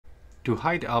To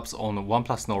hide apps on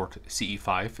OnePlus Nord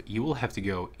CE5, you will have to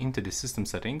go into the system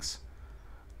settings.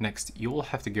 Next, you will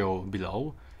have to go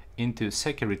below into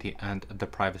security and the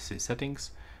privacy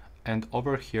settings. And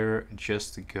over here,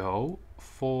 just go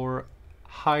for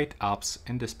hide apps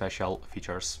in the special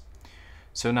features.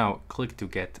 So now click to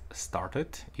get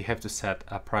started. You have to set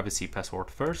a privacy password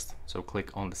first. So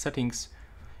click on the settings.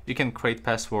 You can create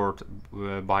password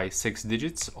by 6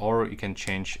 digits, or you can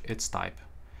change its type.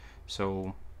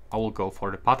 So I will go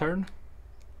for the pattern.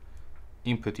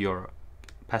 Input your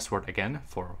password again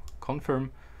for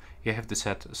confirm. You have to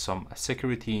set some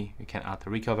security. You can add a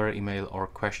recover email or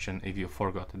question if you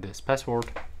forgot this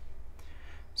password.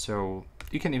 So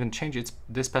you can even change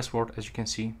this password, as you can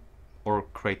see, or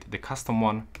create the custom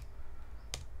one.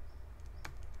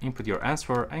 Input your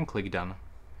answer and click done.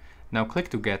 Now click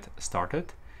to get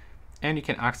started, and you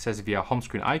can access via home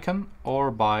screen icon or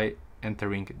by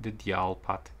entering the dial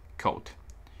pad code.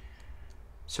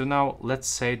 So now let's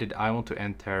say that I want to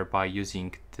enter by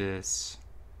using this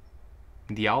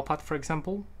dial pad, for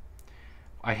example.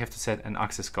 I have to set an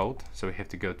access code, so we have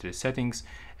to go to the settings,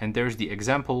 and there's the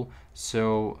example.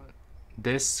 So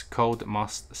this code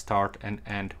must start and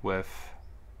end with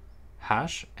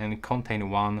hash and contain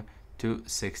 1 to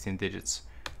 16 digits.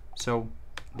 So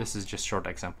this is just short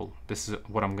example. This is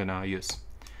what I'm gonna use.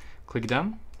 Click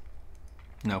done.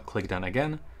 Now click done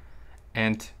again,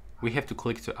 and we have to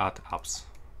click to add apps.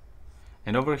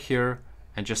 And over here,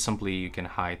 and just simply you can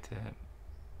hide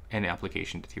any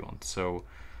application that you want. So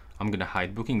I'm gonna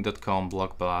hide booking.com,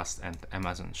 Blockblast, and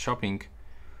Amazon Shopping.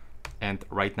 And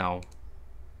right now,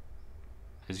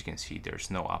 as you can see,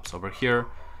 there's no apps over here.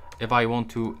 If I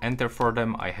want to enter for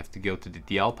them, I have to go to the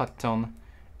dial pad tone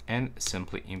and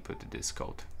simply input this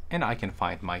code, and I can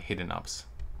find my hidden apps.